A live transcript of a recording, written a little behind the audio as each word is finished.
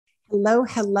Hello,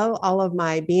 hello, all of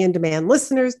my Be in Demand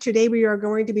listeners. Today we are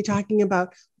going to be talking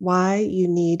about why you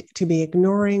need to be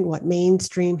ignoring what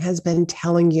mainstream has been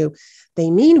telling you. They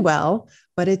mean well,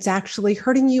 but it's actually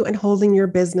hurting you and holding your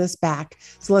business back.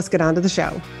 So let's get on to the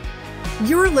show.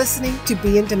 You're listening to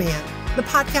Be in Demand, the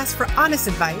podcast for honest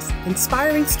advice,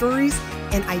 inspiring stories,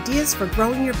 and ideas for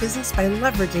growing your business by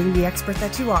leveraging the expert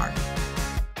that you are.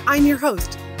 I'm your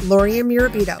host, Laurie-Ann,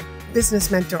 business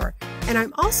mentor. And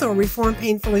I'm also a reformed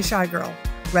painfully shy girl,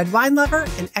 red wine lover,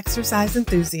 and exercise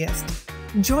enthusiast.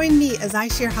 Join me as I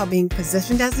share how being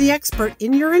positioned as the expert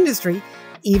in your industry,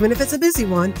 even if it's a busy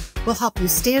one, will help you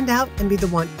stand out and be the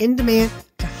one in demand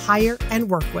to hire and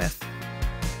work with.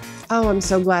 Oh, I'm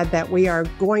so glad that we are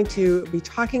going to be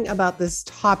talking about this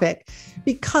topic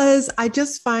because I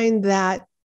just find that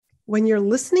when you're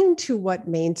listening to what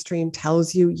mainstream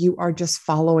tells you, you are just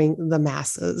following the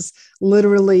masses,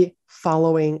 literally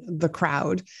following the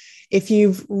crowd. If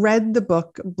you've read the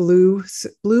book Blue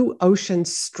Ocean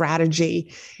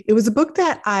Strategy, it was a book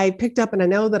that I picked up, and I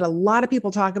know that a lot of people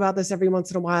talk about this every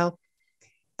once in a while,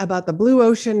 about the blue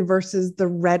ocean versus the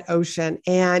red ocean.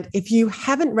 And if you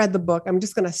haven't read the book, I'm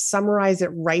just going to summarize it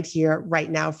right here,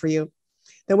 right now for you.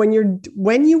 That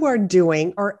when you are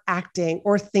doing or acting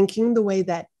or thinking the way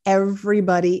that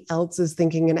everybody else is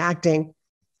thinking and acting,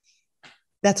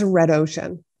 that's a red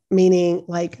ocean, meaning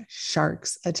like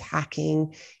sharks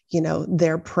attacking,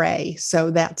 their prey. So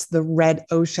that's the red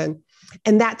ocean.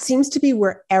 And that seems to be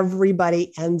where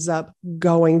everybody ends up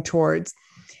going towards.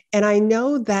 And I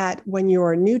know that when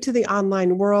you're new to the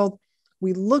online world,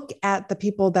 we look at the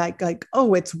people that like,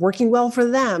 oh, it's working well for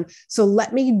them. So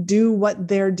let me do what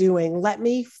they're doing. Let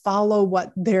me follow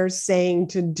what they're saying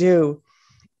to do.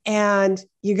 And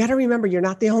you got to remember, you're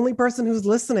not the only person who's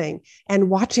listening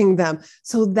and watching them.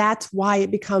 So that's why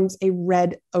it becomes a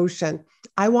red ocean.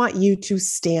 I want you to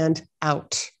stand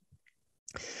out.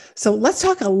 So let's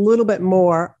talk a little bit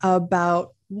more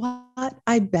about what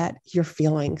I bet you're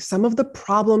feeling, some of the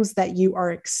problems that you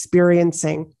are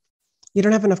experiencing. You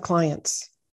don't have enough clients.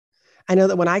 I know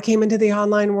that when I came into the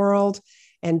online world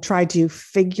and tried to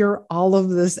figure all of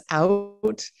this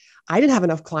out, I didn't have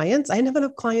enough clients. I didn't have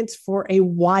enough clients for a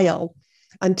while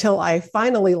until I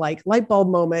finally, like light bulb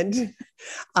moment,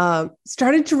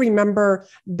 started to remember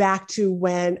back to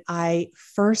when I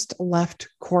first left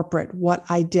corporate, what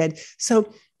I did.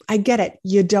 So I get it.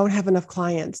 You don't have enough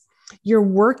clients. You're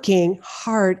working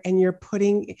hard and you're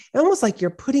putting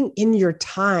in your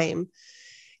time.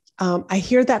 I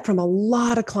hear that from a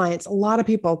lot of clients, a lot of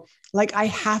people, like, I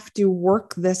have to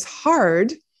work this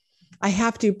hard. I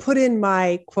have to put in my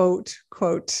air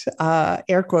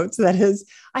quotes, that is,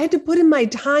 I have to put in my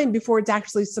time before it's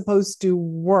actually supposed to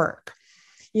work.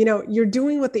 You're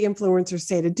doing what the influencers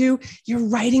say to do. You're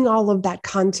writing all of that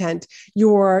content.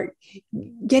 You're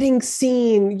getting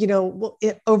seen,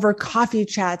 over coffee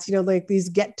chats, like these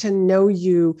get to know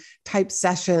you type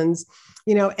sessions.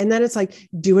 And then it's like,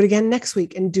 do it again next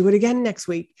week and do it again next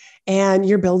week. And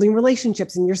you're building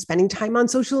relationships and you're spending time on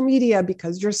social media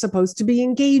because you're supposed to be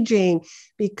engaging,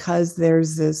 because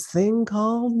there's this thing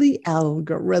called the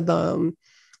algorithm.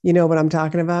 You know what I'm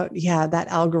talking about? Yeah, that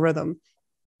algorithm.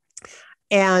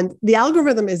 And the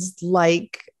algorithm is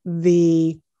like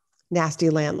the nasty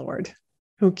landlord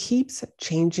who keeps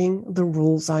changing the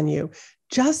rules on you.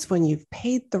 Just when you've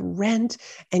paid the rent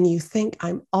and you think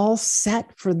I'm all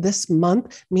set for this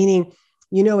month, meaning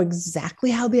you know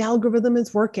exactly how the algorithm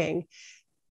is working,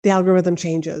 the algorithm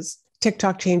changes.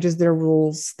 TikTok changes their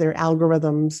rules, their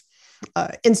algorithms.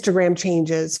 Instagram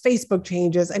changes, Facebook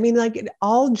changes. I mean, like, it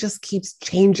all just keeps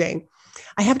changing.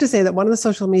 I have to say that one of the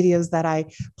social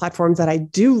platforms that I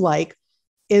do like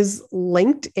is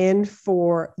LinkedIn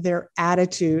for their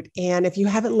attitude. And if you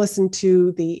haven't listened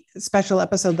to the special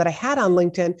episode that I had on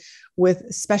LinkedIn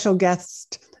with special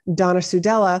guest Donna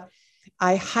Sudella,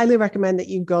 I highly recommend that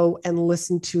you go and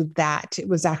listen to that. It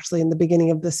was actually in the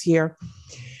beginning of this year.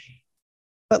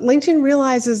 But LinkedIn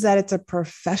realizes that it's a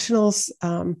professional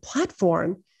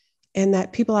platform and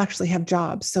that people actually have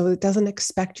jobs. So it doesn't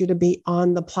expect you to be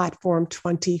on the platform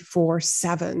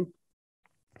 24/7.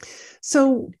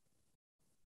 So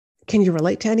can you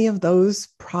relate to any of those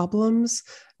problems?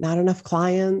 Not enough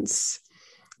clients,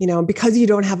 because you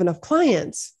don't have enough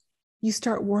clients, you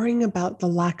start worrying about the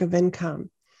lack of income.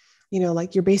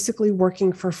 Like, you're basically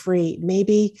working for free.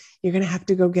 Maybe you're going to have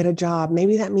to go get a job.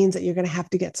 Maybe that means that you're going to have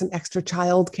to get some extra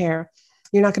childcare.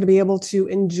 You're not going to be able to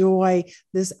enjoy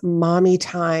this mommy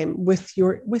time with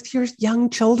your young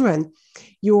children.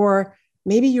 You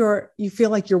feel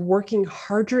like you're working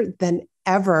harder than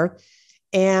ever.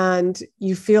 and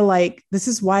you feel like this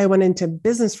is why I went into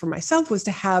business for myself, was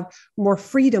to have more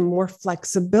freedom, more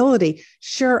flexibility.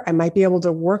 Sure, I might be able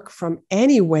to work from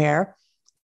anywhere,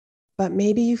 but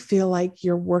maybe you feel like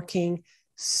you're working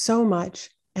so much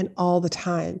and all the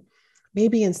time.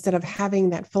 Maybe instead of having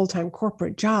that full-time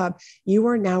corporate job, you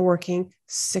are now working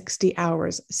 60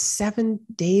 hours, 7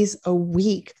 days a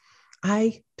week.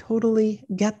 I totally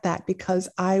get that because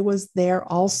I was there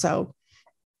also.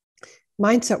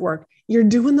 Mindset work. You're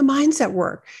doing the mindset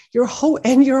work. You're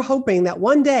hoping that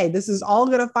one day this is all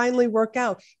going to finally work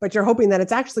out, but you're hoping that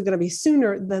it's actually going to be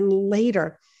sooner than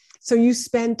later. So you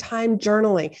spend time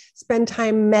journaling, spend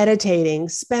time meditating,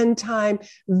 spend time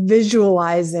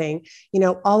visualizing,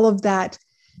 all of that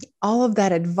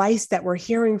advice that we're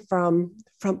hearing from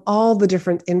all the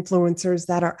different influencers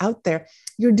that are out there.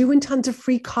 You're doing tons of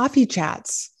free coffee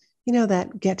chats,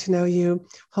 that get to know you,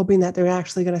 hoping that they're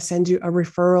actually going to send you a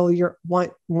referral your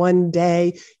one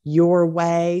day your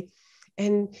way.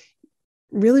 And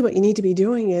really what you need to be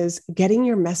doing is getting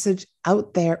your message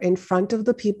out there in front of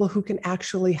the people who can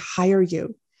actually hire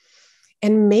you.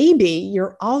 And maybe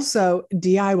you're also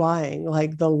DIYing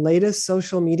like the latest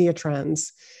social media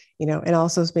trends, and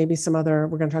also maybe some other,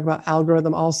 we're going to talk about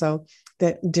algorithm also,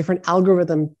 the different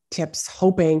algorithm tips,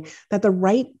 hoping that the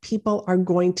right people are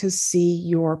going to see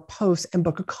your post and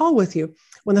book a call with you.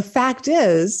 When the fact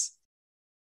is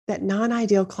that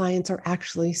non-ideal clients are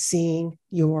actually seeing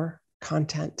your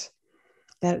content,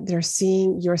 that they're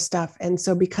seeing your stuff. And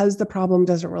so because the problem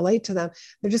doesn't relate to them,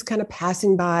 they're just kind of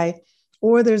passing by,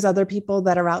 or there's other people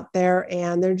that are out there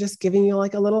and they're just giving you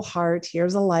like a little heart.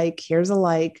 Here's a like,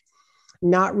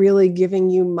 not really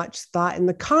giving you much thought in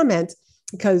the comments,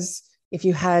 because if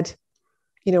you had,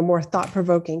 more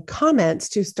thought-provoking comments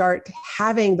to start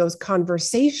having those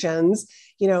conversations,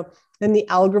 then the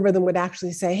algorithm would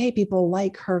actually say, hey, people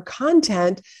like her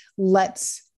content.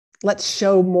 Let's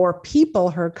show more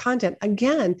people her content.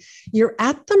 Again, you're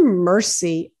at the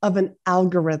mercy of an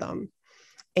algorithm.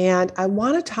 And I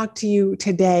want to talk to you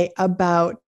today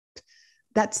about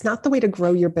that's not the way to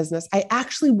grow your business. I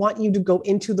actually want you to go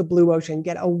into the blue ocean,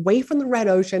 get away from the red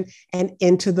ocean and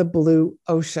into the blue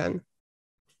ocean.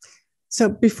 So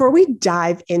before we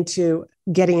dive into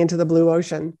getting into the blue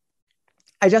ocean,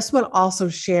 I just want to also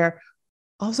share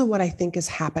what I think is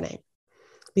happening,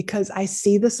 because I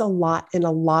see this a lot in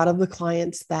a lot of the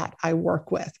clients that I work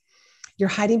with. You're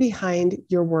hiding behind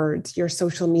your words, your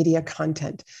social media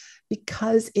content,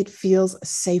 because it feels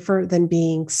safer than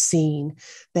being seen,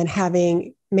 than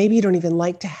having, maybe you don't even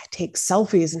like to take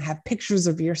selfies and have pictures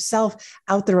of yourself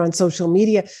out there on social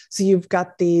media. So you've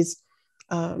got these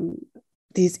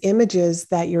images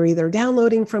that you're either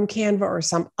downloading from Canva or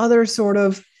some other sort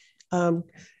of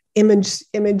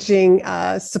imaging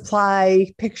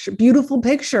supply picture, beautiful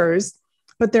pictures,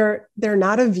 but they're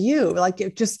not of you. Like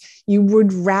you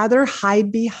would rather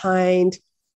hide behind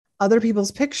other people's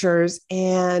pictures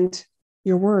and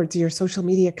your words, your social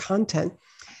media content.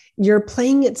 You're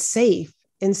playing it safe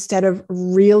instead of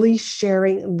really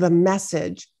sharing the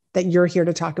message that you're here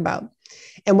to talk about.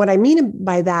 And what I mean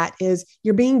by that is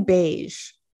you're being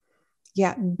beige.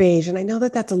 Yeah, beige. And I know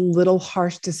that that's a little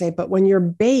harsh to say, but when you're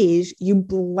beige, you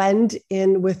blend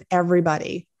in with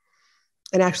everybody.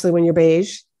 And actually, when you're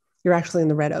beige, you're actually in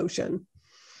the red ocean.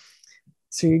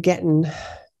 So you're getting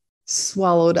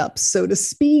swallowed up, so to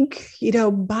speak,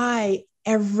 by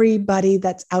everybody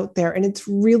that's out there. And it's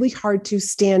really hard to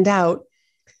stand out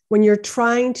when you're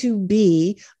trying to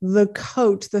be the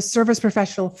coach, the service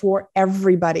professional for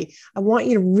everybody. I want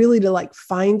you to really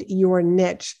find your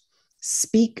niche,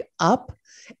 speak up,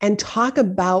 and talk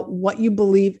about what you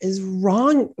believe is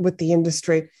wrong with the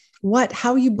industry,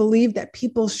 how you believe that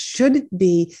people should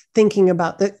be thinking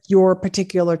about your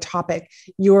particular topic,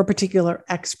 your particular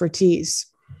expertise.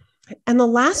 And the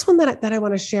last one that I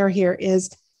want to share here is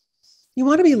you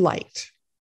want to be liked.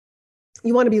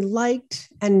 You want to be liked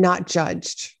and not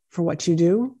judged for what you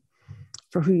do,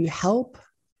 for who you help.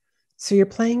 So you're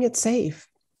playing it safe.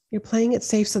 You're playing it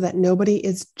safe so that nobody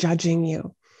is judging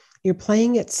you. You're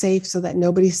playing it safe so that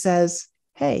nobody says,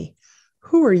 hey,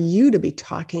 who are you to be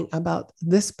talking about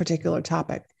this particular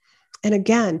topic? And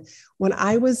again, when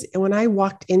I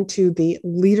walked into the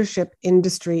leadership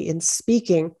industry in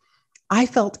speaking, I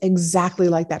felt exactly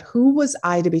like that. Who was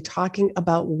I to be talking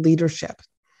about leadership?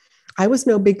 I was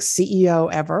no big CEO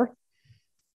ever,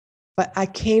 but I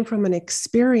came from an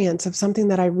experience of something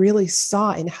that I really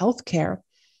saw in healthcare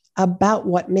about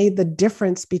what made the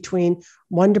difference between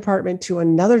one department to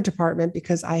another department,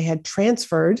 because I had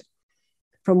transferred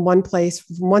from one place,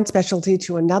 from one specialty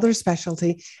to another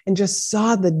specialty, and just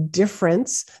saw the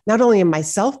difference, not only in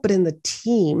myself, but in the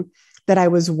team that I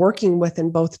was working with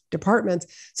in both departments.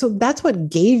 So that's what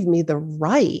gave me the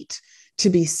right to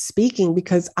be speaking,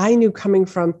 because I knew coming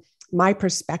from my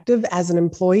perspective as an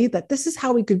employee that this is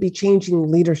how we could be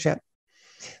changing leadership.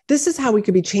 This is how we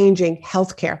could be changing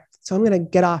healthcare. So I'm going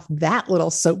to get off that little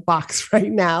soapbox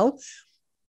right now,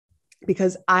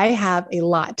 because I have a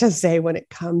lot to say when it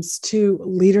comes to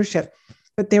leadership.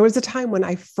 But there was a time when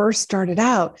I first started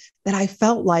out that I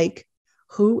felt like,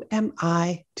 who am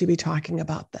I to be talking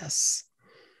about this?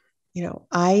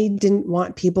 I didn't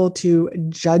want people to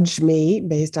judge me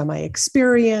based on my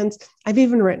experience. I've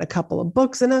even written a couple of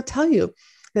books, and I'll tell you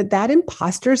that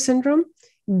imposter syndrome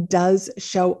does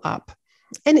show up.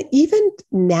 And even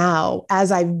now,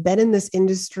 as I've been in this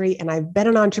industry and I've been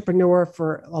an entrepreneur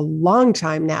for a long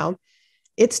time now,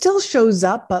 it still shows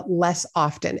up, but less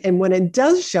often. And when it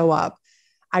does show up,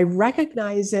 I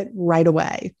recognize it right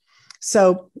away.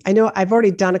 So I know I've already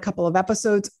done a couple of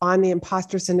episodes on the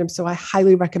imposter syndrome. So I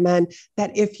highly recommend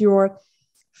that if you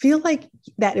feel like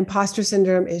that imposter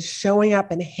syndrome is showing up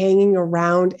and hanging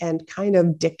around and kind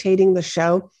of dictating the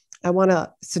show, I want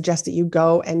to suggest that you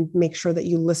go and make sure that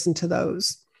you listen to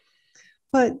those.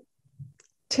 But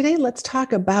today, let's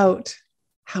talk about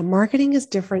how marketing is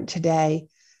different today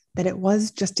than it was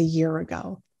just a year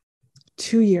ago,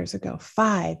 2 years ago,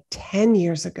 5, 10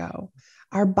 years ago.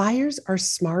 Our buyers are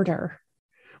smarter.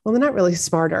 Well, they're not really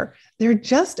smarter. They're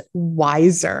just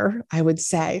wiser, I would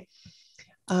say.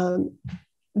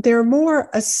 They're more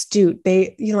astute.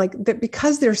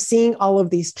 Because they're seeing all of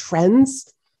these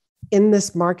trends in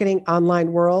this marketing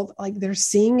online world, like they're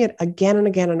seeing it again and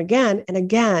again and again. And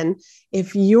again,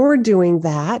 if you're doing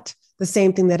that, the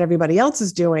same thing that everybody else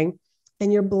is doing,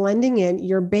 and you're blending in,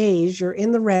 you're beige, you're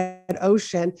in the red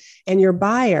ocean, and your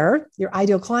buyer, your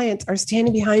ideal clients are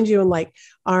standing behind you and like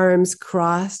arms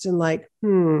crossed and like,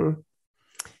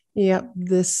 yep,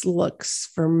 this looks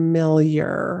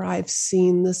familiar. I've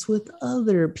seen this with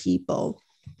other people.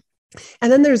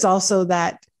 And then there's also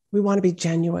that we want to be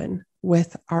genuine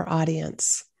with our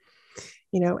audience.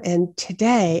 And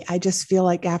today I just feel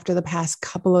like after the past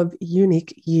couple of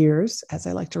unique years, as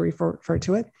I like to refer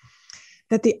to it,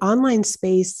 that the online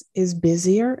space is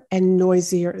busier and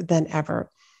noisier than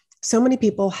ever. So many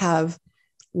people have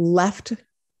left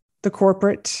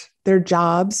their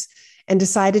jobs and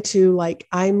decided to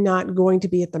I'm not going to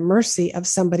be at the mercy of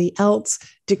somebody else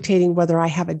dictating whether I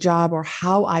have a job or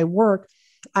how I work.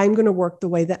 I'm going to work the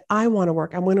way that I want to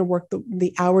work. I'm going to work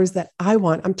the hours that I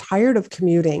want. I'm tired of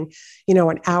commuting,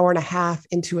 an hour and a half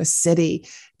into a city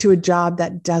to a job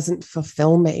that doesn't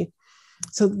fulfill me.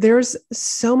 So there's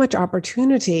so much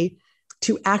opportunity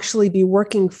to actually be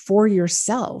working for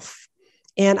yourself.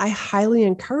 And I highly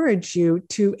encourage you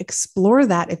to explore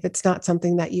that if it's not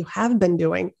something that you have been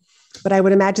doing. But I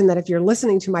would imagine that if you're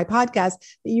listening to my podcast,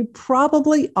 that you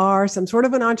probably are some sort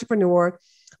of an entrepreneur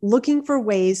looking for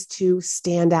ways to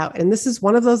stand out. And this is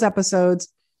one of those episodes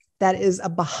that is a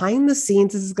behind the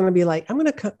scenes. This is going to be I'm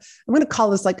going to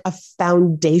call this a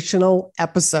foundational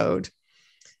episode,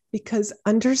 because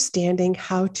understanding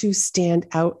how to stand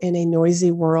out in a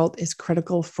noisy world is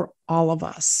critical for all of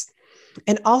us.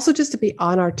 And also just to be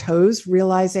on our toes,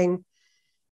 realizing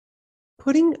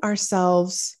putting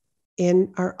ourselves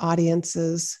in our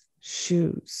audience's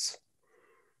shoes,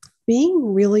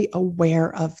 being really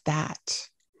aware of that.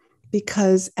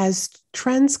 Because as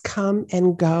trends come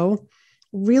and go,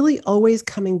 really always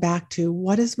coming back to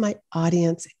what is my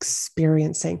audience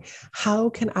experiencing? How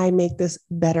can I make this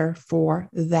better for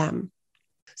them?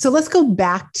 So let's go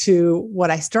back to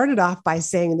what I started off by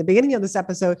saying in the beginning of this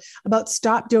episode about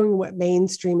stop doing what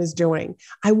mainstream is doing.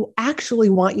 I will actually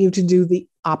want you to do the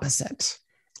opposite.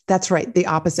 That's right, the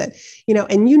opposite. And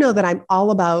that I'm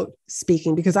all about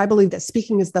speaking, because I believe that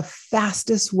speaking is the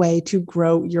fastest way to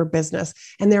grow your business.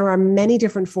 And there are many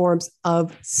different forms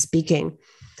of speaking.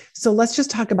 So let's just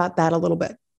talk about that a little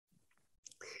bit,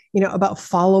 about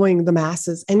following the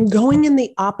masses and going in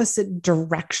the opposite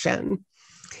direction.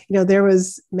 There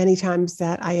was many times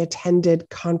that I attended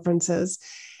conferences,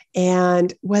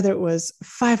 and whether it was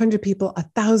 500 people,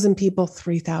 1,000 people,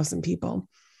 3,000 people,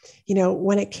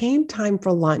 when it came time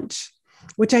for lunch,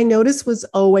 which I noticed was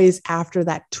always after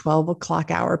that 12 o'clock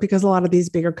hour, because a lot of these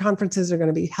bigger conferences are going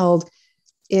to be held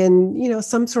in,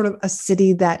 some sort of a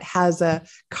city that has a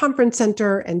conference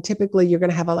center. And typically you're going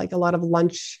to have a lot of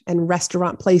lunch and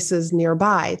restaurant places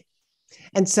nearby.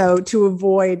 And so to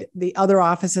avoid the other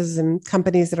offices and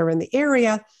companies that are in the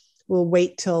area, we'll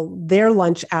wait till their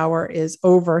lunch hour is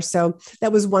over. So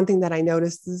that was one thing that I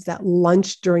noticed, is that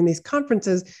lunch during these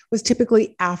conferences was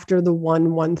typically after the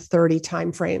 1:30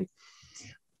 timeframe.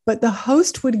 But the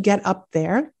host would get up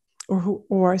there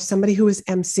or somebody who was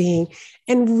emceeing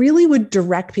and really would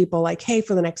direct people like, hey,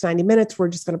 for the next 90 minutes, we're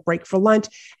just going to break for lunch.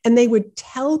 And they would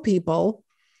tell people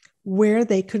where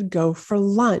they could go for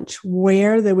lunch,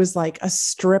 where there was like a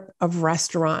strip of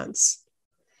restaurants.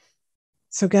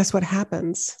 So guess what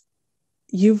happens?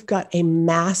 You've got a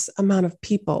mass amount of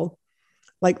people,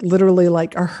 like literally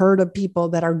like a herd of people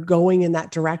that are going in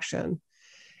that direction.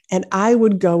 And I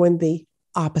would go in the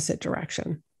opposite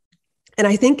direction. And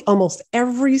I think almost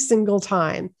every single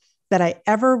time that I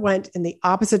ever went in the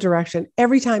opposite direction,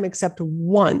 every time except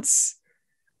once,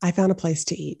 I found a place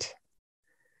to eat.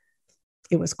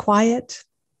 It was quiet.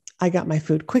 I got my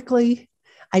food quickly.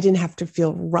 I didn't have to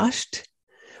feel rushed.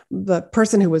 The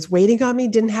person who was waiting on me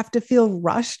didn't have to feel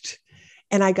rushed.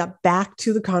 And I got back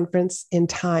to the conference in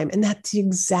time. And that's the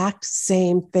exact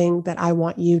same thing that I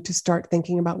want you to start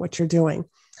thinking about what you're doing.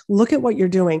 Look at what you're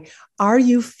doing. Are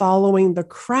you following the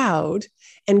crowd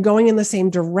and going in the same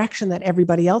direction that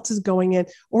everybody else is going in?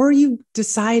 Or are you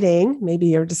deciding, maybe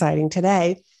you're deciding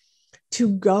today, to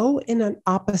go in an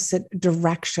opposite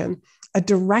direction, a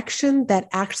direction that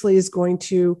actually is going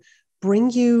to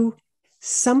bring you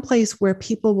someplace where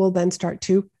people will then start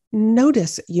to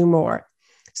notice you more?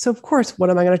 So, of course, what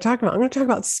am I going to talk about? I'm going to talk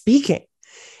about speaking.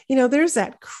 You know, there's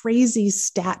that crazy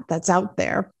stat that's out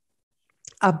there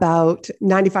about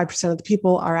 95% of the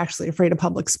people are actually afraid of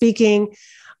public speaking.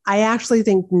 I actually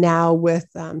think now with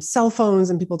cell phones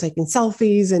and people taking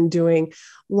selfies and doing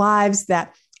lives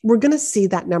that we're going to see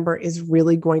that number is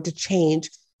really going to change,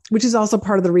 which is also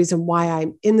part of the reason why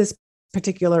I'm in this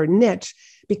particular niche,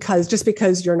 because just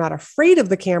because you're not afraid of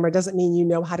the camera doesn't mean you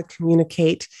know how to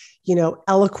communicate,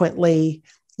 eloquently,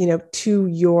 to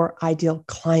your ideal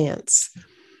clients.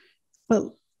 But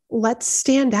let's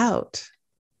stand out.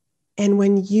 And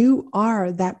when you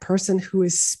are that person who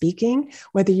is speaking,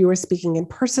 whether you are speaking in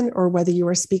person or whether you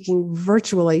are speaking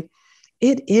virtually,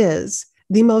 it is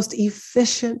the most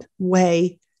efficient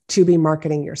way to be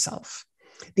marketing yourself,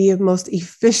 the most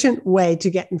efficient way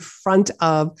to get in front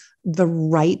of the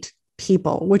right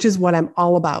people, which is what I'm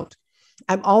all about.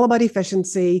 I'm all about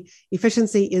efficiency.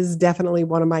 Efficiency is definitely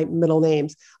one of my middle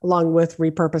names, along with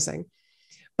repurposing.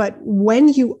 But when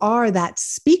you are that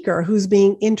speaker who's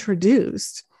being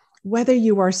introduced, whether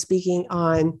you are speaking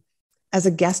on as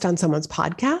a guest on someone's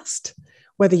podcast,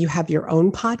 whether you have your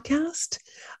own podcast,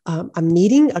 a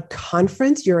meeting, a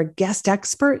conference, you're a guest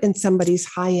expert in somebody's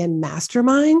high-end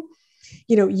mastermind,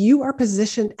 you are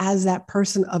positioned as that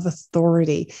person of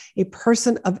authority, a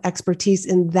person of expertise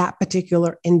in that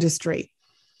particular industry.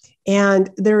 And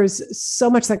there is so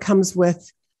much that comes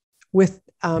with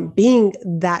being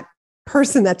that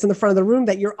person that's in the front of the room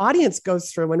that your audience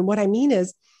goes through. And what I mean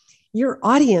is, your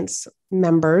audience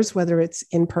members, whether it's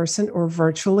in person or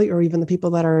virtually, or even the people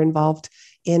that are involved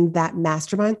in that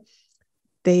mastermind,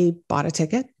 they bought a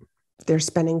ticket. They're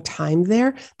spending time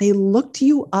there. They looked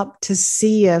you up to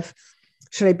see if,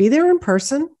 should I be there in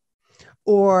person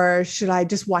or should I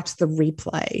just watch the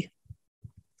replay?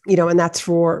 And that's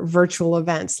for virtual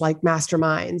events like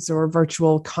masterminds or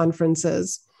virtual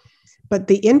conferences. But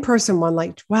the in-person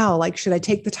one, should I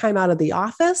take the time out of the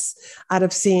office, out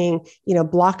of seeing,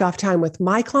 block off time with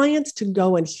my clients to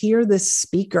go and hear this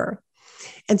speaker?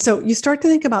 And so you start to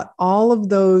think about all of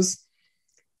those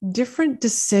different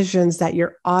decisions that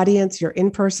your audience, your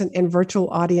in-person and virtual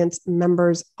audience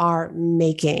members are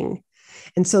making.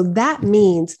 And so that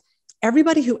means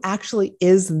everybody who actually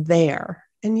is there.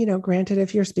 And, granted,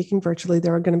 if you're speaking virtually,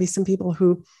 there are going to be some people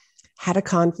who had a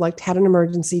conflict, had an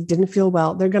emergency, didn't feel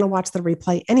well. They're going to watch the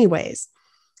replay anyways.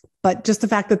 But just the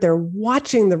fact that they're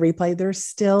watching the replay, they're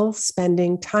still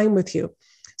spending time with you.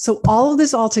 So all of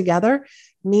this all together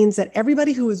means that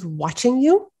everybody who is watching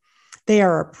you, they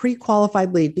are a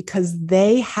pre-qualified lead because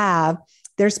they're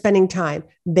spending time.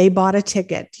 They bought a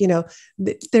ticket.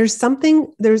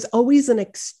 There's always an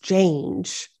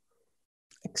exchange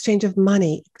of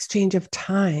money, exchange of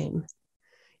time,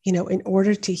 in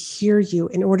order to hear you,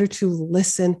 in order to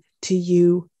listen to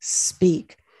you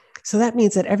speak. So that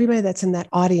means that everybody that's in that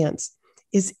audience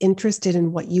is interested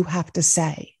in what you have to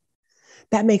say.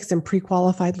 That makes them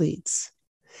pre-qualified leads.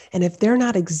 And if they're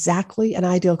not exactly an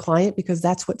ideal client, because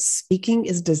that's what speaking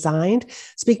is designed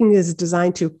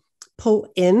to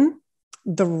pull in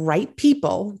the right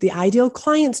people, the ideal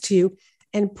clients to you,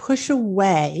 and push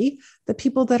away the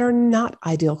people that are not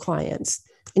ideal clients.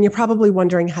 And you're probably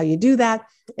wondering how you do that.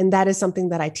 And that is something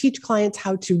that I teach clients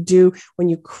how to do when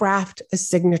you craft a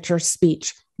signature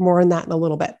speech. More on that in a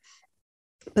little bit.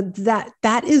 But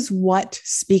that is what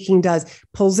speaking does.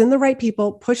 Pulls in the right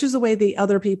people, pushes away the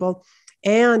other people,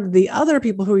 and the other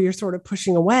people who you're sort of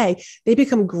pushing away, they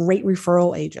become great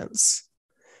referral agents,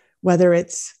 whether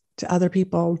it's to other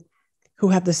people who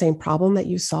have the same problem that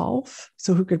you solve,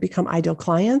 so who could become ideal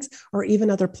clients, or even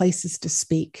other places to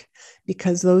speak,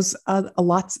 because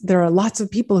there are lots of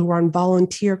people who are on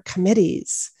volunteer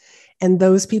committees. And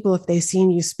those people, if they've seen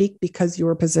you speak because you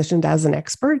were positioned as an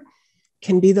expert,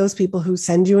 can be those people who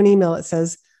send you an email that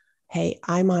says, hey,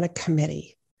 I'm on a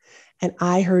committee and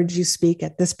I heard you speak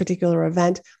at this particular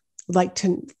event. I'd like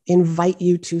to invite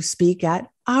you to speak at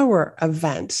our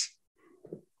event.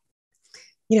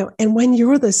 And when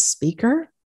you're the speaker,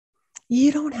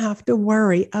 you don't have to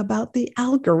worry about the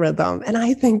algorithm. And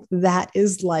I think that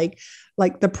is like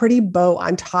the pretty bow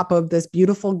on top of this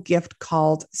beautiful gift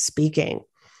called speaking.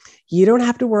 You don't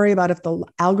have to worry about if the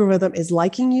algorithm is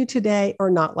liking you today or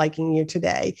not liking you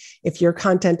today, if your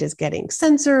content is getting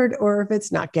censored or if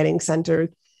it's not getting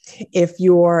censored. If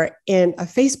you're in a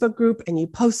Facebook group and you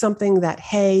post something that,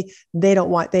 hey, they don't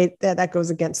want, that goes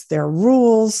against their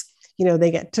rules,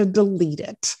 they get to delete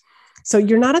it. So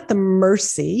you're not at the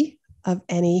mercy of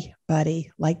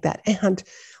anybody like that. And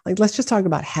let's just talk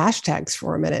about hashtags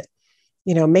for a minute.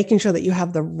 Making sure that you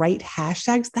have the right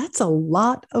hashtags, that's a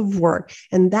lot of work.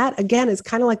 And that, again, is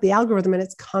kind of like the algorithm, and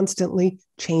it's constantly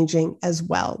changing as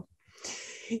well.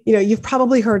 You've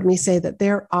probably heard me say that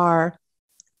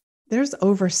there's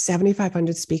over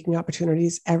 7,500 speaking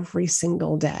opportunities every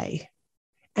single day.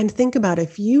 And think about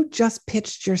if you just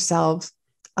pitched yourselves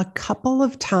a couple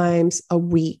of times a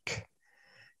week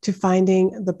to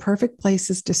finding the perfect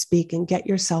places to speak and get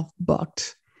yourself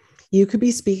booked, you could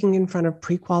be speaking in front of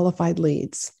pre-qualified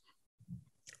leads.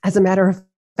 As a matter of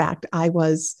fact, I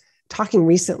was talking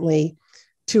recently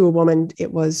to a woman.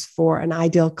 It was for an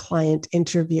ideal client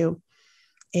interview.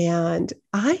 And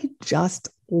I just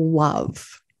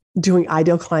love doing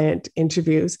ideal client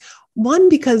interviews. One,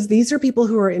 because these are people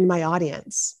who are in my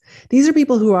audience. These are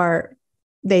people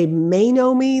they may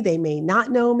know me, they may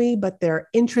not know me, but they're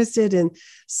interested in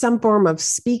some form of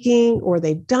speaking, or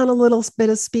they've done a little bit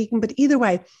of speaking. But either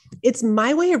way, it's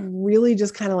my way of really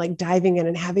just kind of like diving in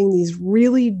and having these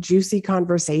really juicy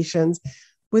conversations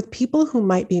with people who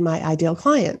might be my ideal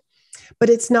client. But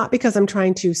it's not because I'm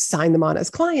trying to sign them on as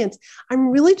clients.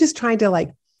 I'm really just trying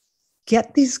to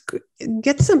get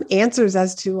some answers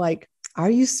as to are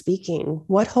you speaking?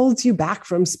 What holds you back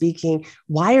from speaking?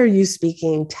 Why are you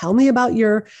speaking? Tell me about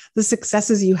the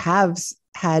successes you have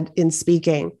had in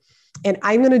speaking. And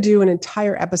I'm going to do an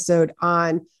entire episode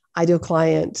on ideal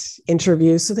client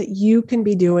interviews so that you can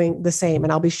be doing the same.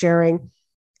 And I'll be sharing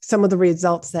some of the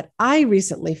results that I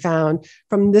recently found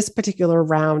from this particular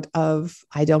round of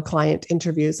ideal client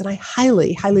interviews. And I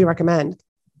highly, highly recommend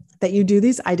that you do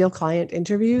these ideal client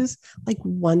interviews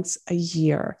once a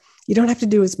year. You don't have to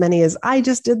do as many as I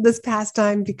just did this past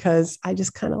time, because I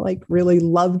just kind of really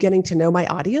love getting to know my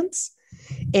audience.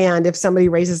 And if somebody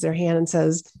raises their hand and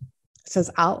says,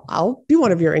 I'll be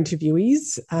one of your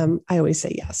interviewees, I always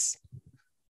say yes.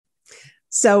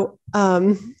 So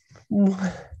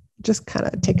just kind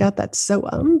of take out that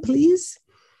please.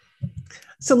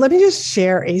 So let me just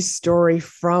share a story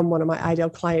from one of my ideal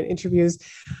client interviews.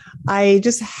 I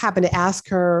just happened to ask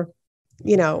her,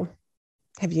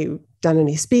 have you done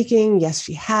any speaking? Yes,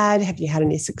 she had. Have you had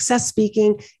any success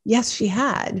speaking? Yes, she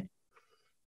had.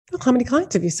 Well, how many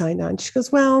clients have you signed on? She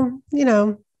goes, well,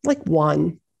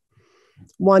 one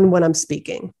when I'm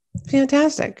speaking.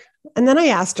 Fantastic. And then I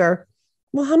asked her,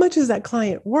 well, how much is that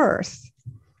client worth?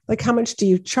 How much do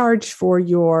you charge for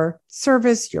your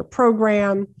service, your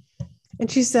program? And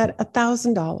she said,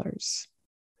 $1,000.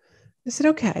 I said,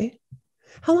 okay.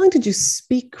 How long did you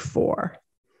speak for?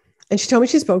 And she told me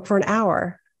she spoke for an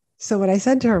hour. So what I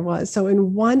said to her was, so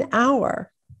in 1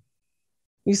 hour,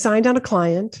 you signed on a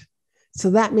client.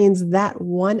 So that means that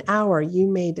 1 hour you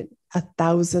made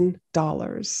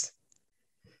 $1,000.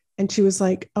 And she was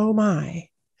like, oh my,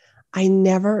 I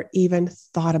never even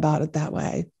thought about it that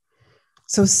way.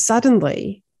 So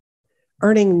suddenly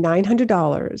earning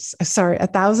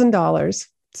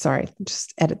 $1,000,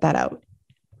 just edit that out.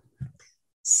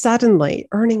 Suddenly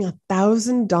earning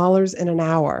 $1,000 in an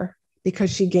hour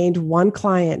because she gained one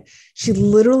client. She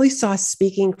literally saw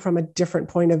speaking from a different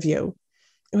point of view.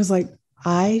 It was like,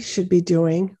 I should be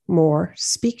doing more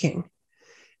speaking,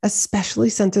 especially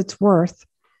since it's worth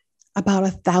about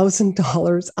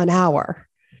 $1,000 an hour.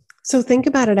 So think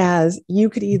about it as you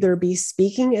could either be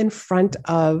speaking in front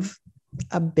of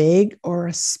a big or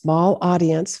a small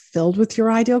audience filled with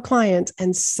your ideal clients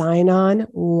and sign on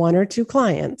 1 or 2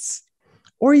 clients,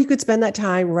 or you could spend that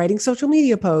time writing social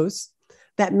media posts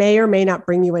that may or may not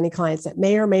bring you any clients, that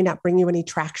may or may not bring you any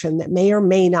traction, that may or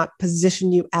may not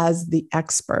position you as the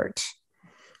expert,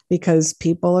 because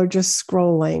people are just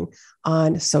scrolling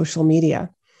on social media.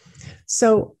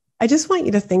 So I just want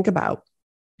you to think about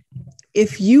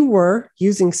if you were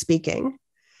using speaking,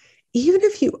 even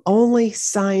if you only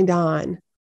signed on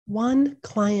one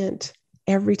client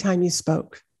every time you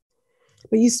spoke,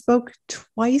 but you spoke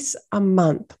twice a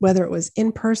month, whether it was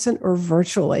in person or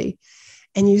virtually,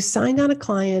 and you signed on a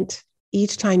client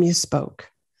each time you spoke.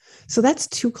 So that's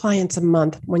 2 clients a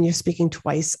month when you're speaking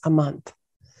twice a month.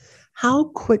 How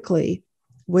quickly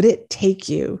would it take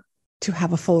you to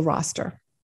have a full roster?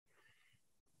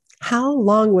 How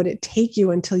long would it take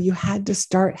you until you had to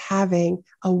start having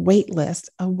a wait list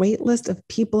of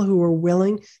people who were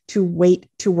willing to wait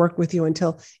to work with you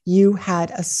until you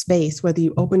had a space, whether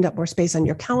you opened up more space on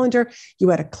your calendar, you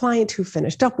had a client who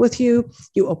finished up with you,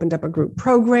 you opened up a group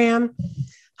program.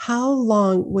 How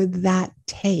long would that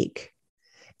take?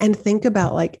 And think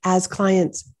about, like, as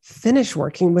clients finish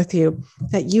working with you,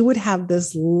 that you would have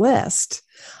this list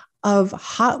of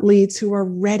hot leads who are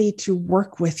ready to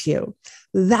work with you.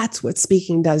 That's what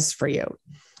speaking does for you.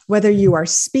 Whether you are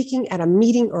speaking at a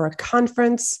meeting or a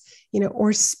conference,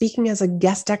 or speaking as a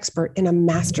guest expert in a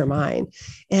mastermind,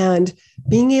 and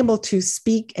being able to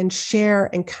speak and share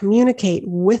and communicate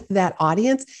with that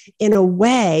audience in a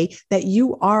way that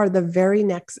you are the very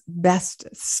next best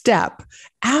step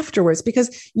afterwards,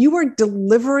 because you are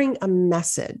delivering a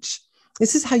message.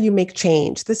 This is how you make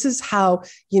change. This is how,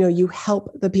 you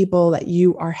help the people that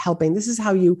you are helping. This is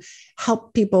how you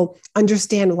help people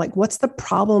understand, like, what's the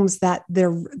problems that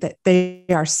they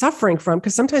are suffering from.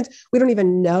 Because sometimes we don't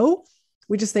even know.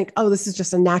 We just think, oh, this is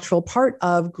just a natural part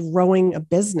of growing a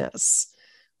business,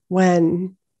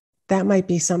 when that might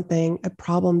be a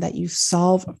problem that you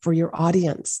solve for your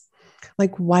audience.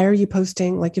 Like, why are you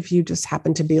posting? Like, if you just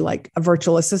happen to be like a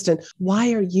virtual assistant,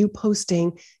 why are you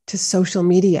posting to social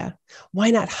media? Why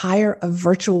not hire a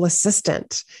virtual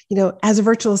assistant? As a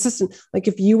virtual assistant, like,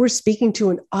 if you were speaking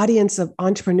to an audience of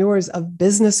entrepreneurs, of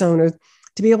business owners,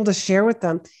 to be able to share with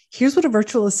them, here's what a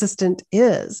virtual assistant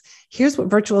is. Here's what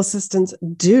virtual assistants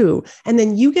do. And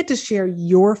then you get to share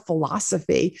your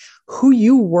philosophy, who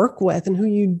you work with and who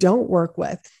you don't work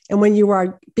with. And when you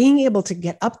are being able to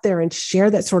get up there and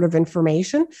share that sort of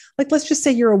information, like, let's just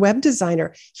say you're a web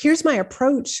designer. Here's my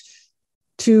approach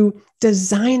to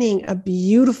designing a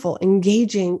beautiful,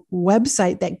 engaging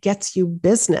website that gets you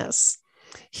business.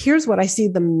 Here's what I see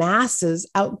the masses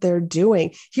out there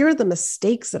doing. Here are the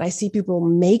mistakes that I see people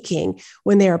making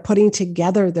when they are putting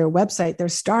together their website. They're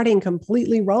starting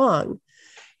completely wrong,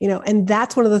 and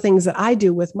that's one of the things that I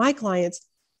do with my clients,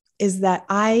 is that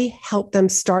I help them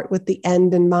start with the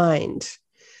end in mind.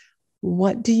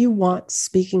 What do you want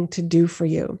speaking to do for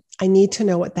you? I need to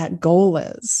know what that goal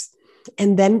is.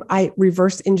 And then I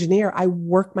reverse engineer. I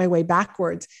work my way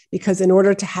backwards, because in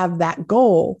order to have that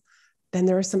goal, then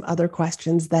there are some other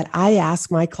questions that I ask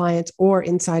my clients, or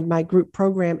inside my group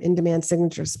program, In Demand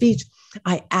Signature Speech,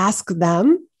 I ask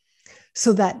them,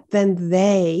 so that then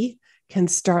they can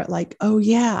start like, oh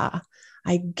yeah,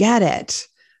 I get it.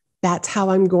 That's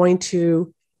how I'm going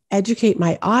to educate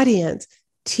my audience,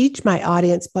 teach my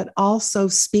audience, but also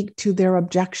speak to their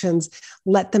objections.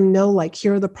 Let them know, like,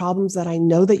 here are the problems that I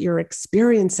know that you're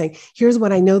experiencing. Here's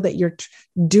what I know that you're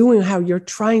doing, how you're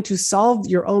trying to solve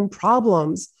your own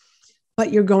problems,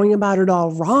 but you're going about it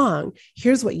all wrong.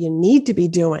 Here's what you need to be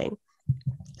doing.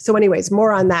 So anyways,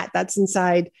 more on that. That's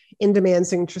inside In Demand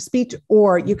Signature Speech,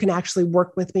 or you can actually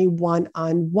work with me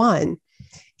one-on-one.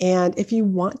 And if you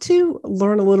want to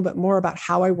learn a little bit more about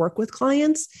how I work with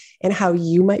clients and how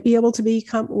you might be able to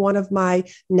become one of my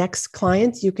next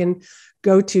clients, you can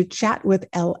go to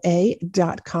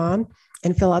chatwithla.com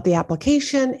and fill out the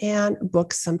application and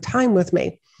book some time with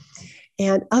me.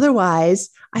 And otherwise,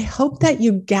 I hope that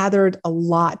you gathered a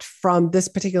lot from this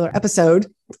particular episode,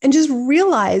 and just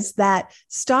realize that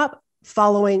stop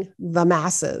following the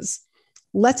masses.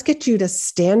 Let's get you to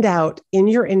stand out in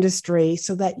your industry,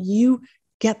 so that you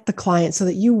get the clients, so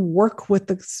that you work with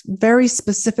the very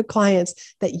specific clients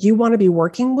that you want to be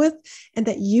working with, and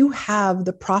that you have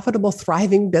the profitable,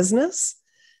 thriving business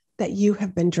that you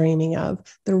have been dreaming of,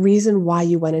 the reason why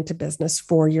you went into business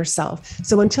for yourself.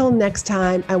 So until next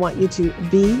time, I want you to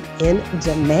be in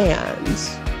demand.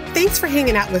 Thanks for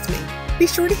hanging out with me. Be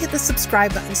sure to hit the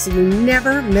subscribe button so you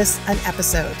never miss an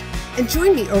episode. And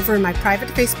join me over in my private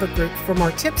Facebook group for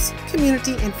more tips,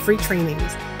 community, and free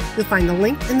trainings. You'll find the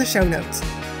link in the show notes.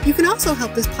 You can also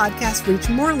help this podcast reach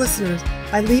more listeners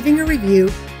by leaving a review.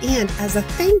 And as a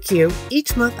thank you,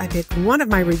 each month I pick one of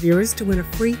my reviewers to win a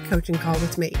free coaching call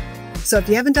with me. So if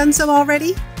you haven't done so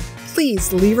already,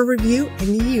 please leave a review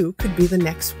and you could be the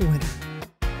next winner.